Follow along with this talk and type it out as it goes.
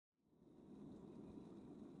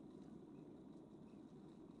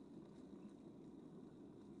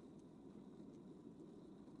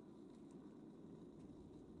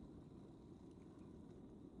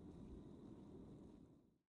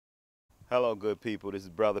Hello, good people. This is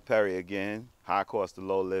Brother Perry again. High Cost to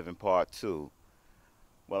Low Living Part 2.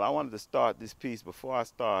 Well, I wanted to start this piece before I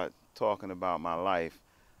start talking about my life.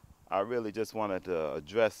 I really just wanted to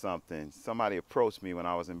address something. Somebody approached me when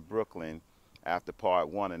I was in Brooklyn after Part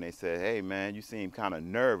 1, and they said, "Hey, man, you seem kind of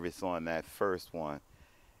nervous on that first one."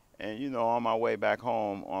 And on my way back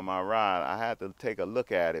home on my ride, I had to take a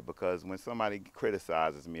look at it because when somebody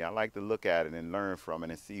criticizes me, I like to look at it and learn from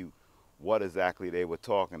it and see what exactly they were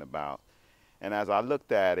talking about. And as I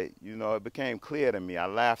looked at it, it became clear to me. I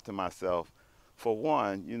laughed to myself. For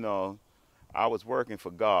one, I was working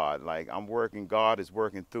for God. Like I'm working, God is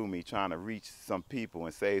working through me, trying to reach some people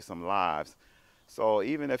and save some lives. So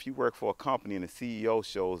even if you work for a company and the CEO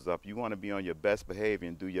shows up, you want to be on your best behavior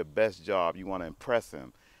and do your best job. You want to impress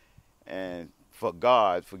him. And for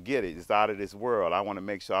God, forget it. It's out of this world. I want to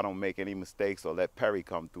make sure I don't make any mistakes or let Perry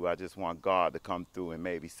come through. I just want God to come through and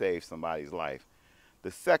maybe save somebody's life. The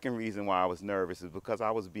second reason why I was nervous is because I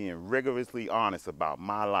was being rigorously honest about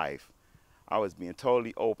my life. I was being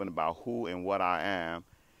totally open about who and what I am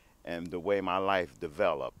and the way my life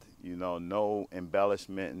developed. No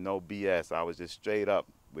embellishment, no BS. I was just straight up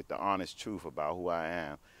with the honest truth about who I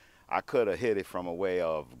am. I could have hit it from a way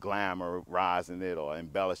of glamorizing it or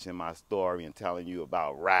embellishing my story and telling you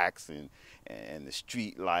about racks and the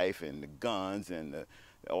street life and the guns and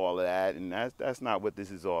all of that. And that's not what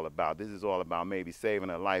this is all about. This is all about maybe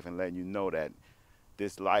saving a life and letting you know that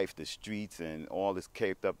this life, the streets, and all it's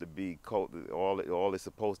caped up to be, all it's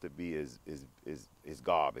supposed to be is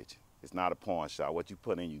garbage. It's not a pawn shop. What you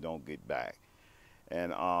put in, you don't get back.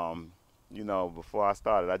 And before I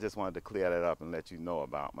started, I just wanted to clear that up and let you know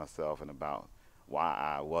about myself and about why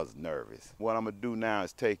I was nervous. What I'm gonna do now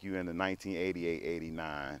is take you into 1988,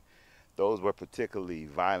 89. Those were particularly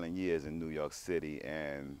violent years in New York City,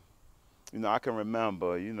 and I can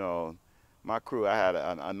remember, my crew. I had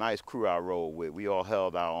a nice crew I rode with. We all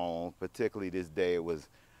held our own. Particularly this day, it was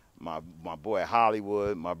my boy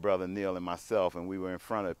Hollywood, my brother Neil, and myself, and we were in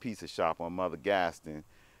front of a pizza shop on Mother Gaston.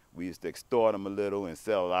 We used to extort them a little and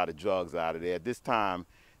sell a lot of drugs out of there. At this time,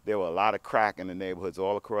 there were a lot of crack in the neighborhoods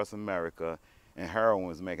all across America, and heroin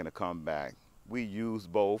was making a comeback. We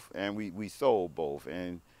used both, and we sold both.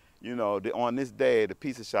 And on this day, the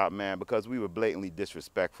pizza shop man, because we were blatantly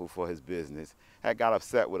disrespectful for his business, had got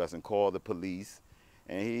upset with us and called the police.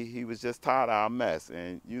 And he was just tired of our mess.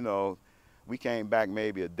 And, we came back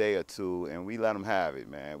maybe a day or two, and we let him have it,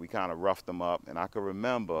 man. We kind of roughed him up. And I could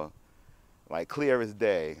remember, like clear as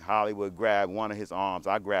day, Hollywood grabbed one of his arms.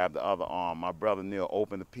 I grabbed the other arm. My brother Neil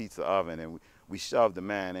opened the pizza oven, and we shoved the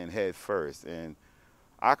man in head first. And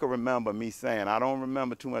I could remember me saying, I don't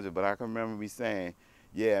remember too much, but I can remember me saying,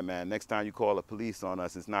 "Yeah, man, next time you call the police on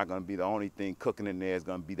us, it's not going to be the only thing cooking in there. It's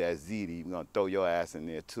going to be that ziti. We're going to throw your ass in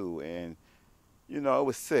there, too." And, it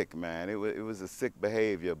was sick, man. It was a sick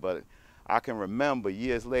behavior. But I can remember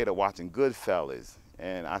years later watching Goodfellas,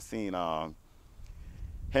 and I seen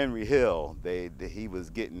Henry Hill. He was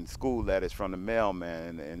getting school letters from the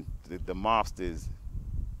mailman, and the mobsters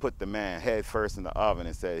put the man head first in the oven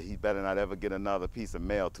and said he better not ever get another piece of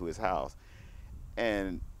mail to his house.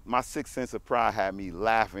 And my sixth sense of pride had me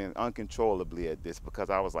laughing uncontrollably at this because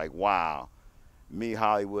I was like, wow, me,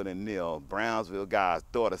 Hollywood, and Neil, Brownsville guys,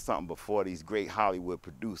 thought of something before these great Hollywood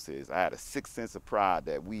producers. I had a sixth sense of pride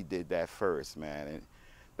that we did that first, man. And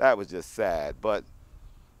that was just sad. But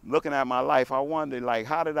looking at my life, I wondered, like,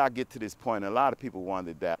 how did I get to this point? And a lot of people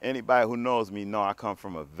wondered that. Anybody who knows me know I come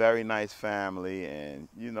from a very nice family, and,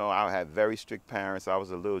 I had very strict parents. I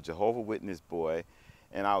was a little Jehovah's Witness boy,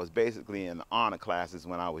 and I was basically in honor classes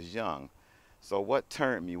when I was young. So what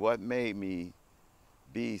turned me, what made me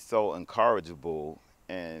be so incorrigible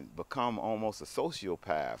and become almost a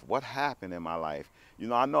sociopath? What happened in my life?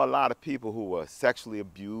 I know a lot of people who were sexually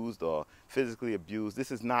abused or physically abused.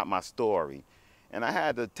 This is not my story. And I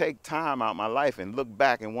had to take time out of my life and look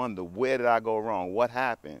back and wonder, where did I go wrong? What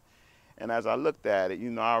happened? And as I looked at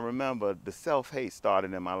it, I remember the self-hate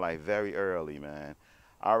started in my life very early, man.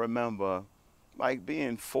 I remember like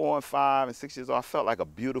being 4 and 5 and 6 years old. I felt like a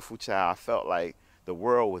beautiful child. I felt like the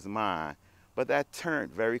world was mine. But that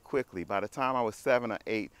turned very quickly. By the time I was 7 or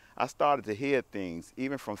 8, I started to hear things,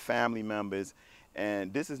 even from family members.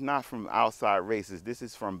 And this is not from outside races. This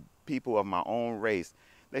is from people of my own race.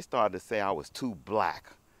 They started to say I was too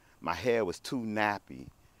black. My hair was too nappy.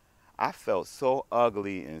 I felt so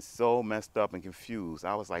ugly and so messed up and confused.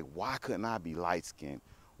 I was like, why couldn't I be light-skinned?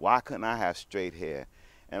 Why couldn't I have straight hair?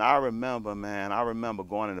 And I remember, man,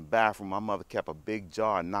 going in the bathroom. My mother kept a big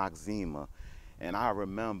jar of Noxzema. And I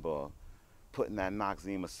remember putting that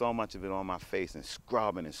Noxzema, so much of it on my face, and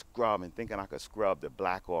scrubbing, thinking I could scrub the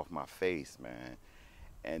black off my face, man.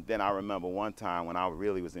 And then I remember one time when I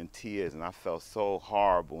really was in tears and I felt so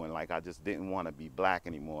horrible and like I just didn't want to be black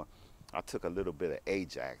anymore. I took a little bit of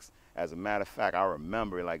Ajax. As a matter of fact, I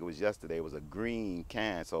remember it like it was yesterday. It was a green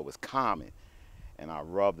can, so it was common. And I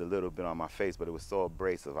rubbed a little bit on my face, but it was so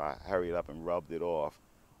abrasive, I hurried up and rubbed it off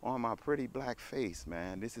on my pretty black face,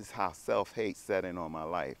 man. This is how self-hate set in on my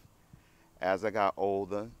life. As I got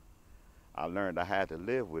older, I learned I had to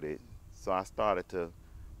live with it, so I started to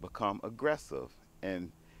become aggressive.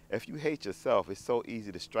 And if you hate yourself, it's so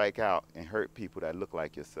easy to strike out and hurt people that look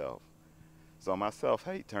like yourself. So my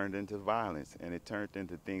self-hate turned into violence, and it turned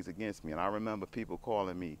into things against me. And I remember people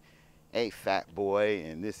calling me, "Hey, fat boy,"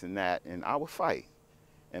 and this and that, and I would fight.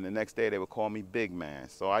 And the next day they would call me big man.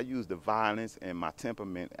 So I used the violence and my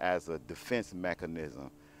temperament as a defense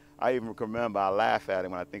mechanism. I even remember, I laugh at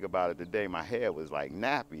it when I think about it today, my hair was like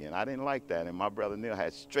nappy, and I didn't like that. And my brother Neil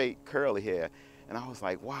had straight curly hair. And I was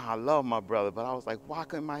like, wow, I love my brother, but I was like, why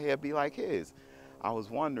couldn't my hair be like his? I was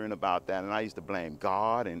wondering about that, and I used to blame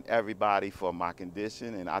God and everybody for my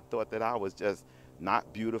condition, and I thought that I was just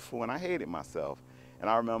not beautiful, and I hated myself. And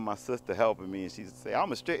I remember my sister helping me, and she used to say, "I'm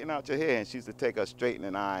gonna straighten out your hair," and she used to take her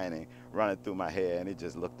straightening iron and run it through my hair, and it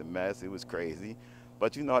just looked a mess. It was crazy.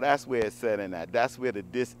 But you know, that's where it set in at. That's where the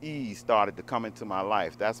dis-ease started to come into my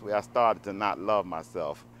life. That's where I started to not love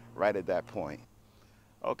myself, right at that point.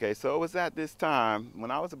 Okay, so it was at this time,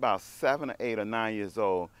 when I was about 7 or 8 or 9 years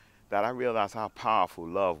old, that I realized how powerful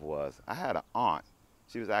love was. I had an aunt.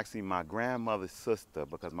 She was actually my grandmother's sister,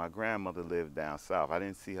 because my grandmother lived down south. I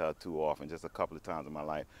didn't see her too often, just a couple of times in my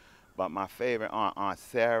life. But my favorite aunt, Aunt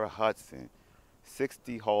Sarah Hudson,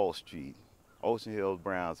 60 Hall Street, Ocean Hills,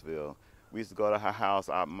 Brownsville. We used to go to her house.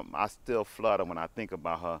 I still flutter when I think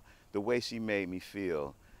about her, the way she made me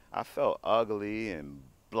feel. I felt ugly and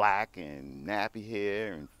black and nappy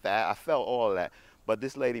hair and fat. I felt all of that. But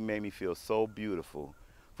this lady made me feel so beautiful.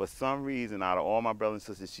 For some reason, out of all my brothers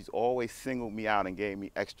and sisters, she's always singled me out and gave me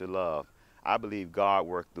extra love. I believe God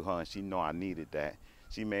worked through her, and she knew I needed that.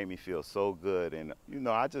 She made me feel so good. And you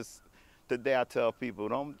know, today I tell people,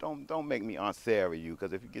 don't make me Aunt Sarah you,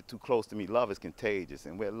 because if you get too close to me, love is contagious,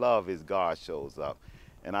 and where love is, God shows up.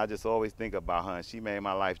 And I just always think about her, and she made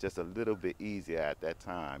my life just a little bit easier at that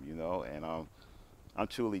time, you know. And I'm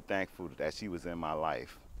truly thankful that she was in my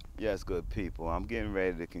life. Yes, good people, I'm getting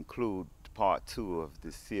ready to conclude part 2 of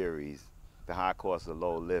this series, The High Cost of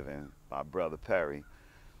Low Living by Brother Perry.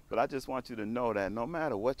 But I just want you to know that no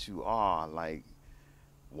matter what you are, like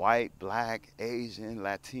white, black, Asian,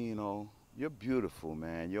 Latino, you're beautiful,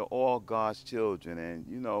 man. You're all God's children. And,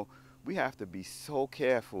 you know, we have to be so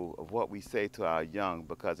careful of what we say to our young,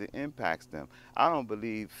 because it impacts them. I don't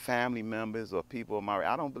believe family members or people of my,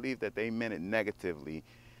 I don't believe that they meant it negatively,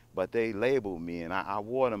 but they labeled me, and I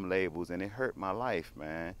wore them labels, and it hurt my life,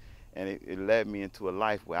 man. And it led me into a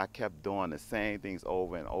life where I kept doing the same things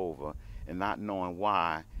over and over and not knowing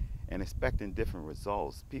why and expecting different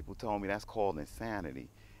results. People told me that's called insanity.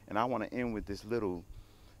 And I want to end with this little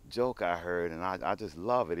joke I heard, and I just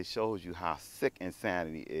love it. It shows you how sick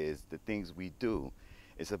insanity is, the things we do.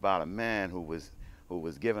 It's about a man who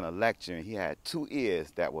was given a lecture, and he had 2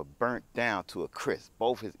 ears that were burnt down to a crisp,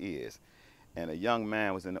 both his ears. And a young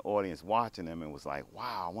man was in the audience watching him and was like,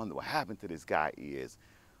 wow, I wonder what happened to this guy's ears.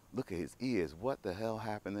 Look at his ears. What the hell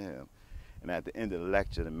happened to him? And at the end of the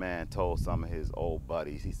lecture, the man told some of his old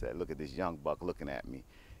buddies, he said, look at this young buck looking at me.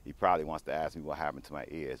 He probably wants to ask me what happened to my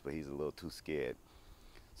ears, but he's a little too scared.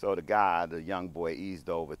 So the young boy, eased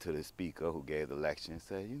over to the speaker who gave the lecture and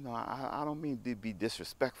said, you know, I don't mean to be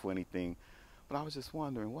disrespectful or anything, but I was just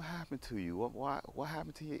wondering, what happened to you? What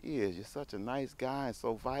happened to your ears? You're such a nice guy and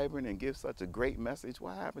so vibrant and give such a great message.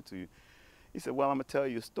 What happened to you? He said, well, I'm going to tell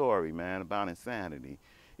you a story, man, about insanity.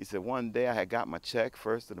 He said, one day I had got my check,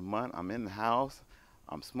 first of the month. I'm in the house.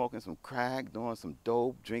 I'm smoking some crack, doing some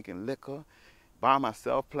dope, drinking liquor, by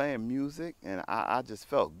myself, playing music, and I just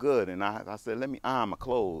felt good. And I said, let me iron my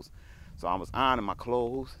clothes. So I was ironing my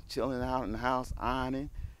clothes, chilling out in the house, ironing,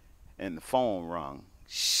 and the phone rung.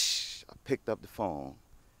 Shh, I picked up the phone.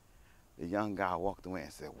 The young guy walked away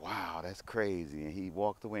and said, wow, that's crazy. And he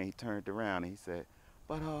walked away and he turned around and he said,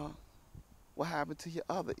 but what happened to your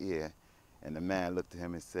other ear? And the man looked at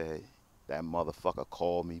him and said, that motherfucker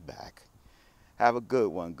called me back. Have a good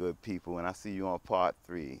one, good people, and I'll see you on part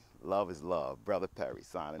 3. Love is love. Brother Perry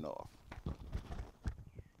signing off.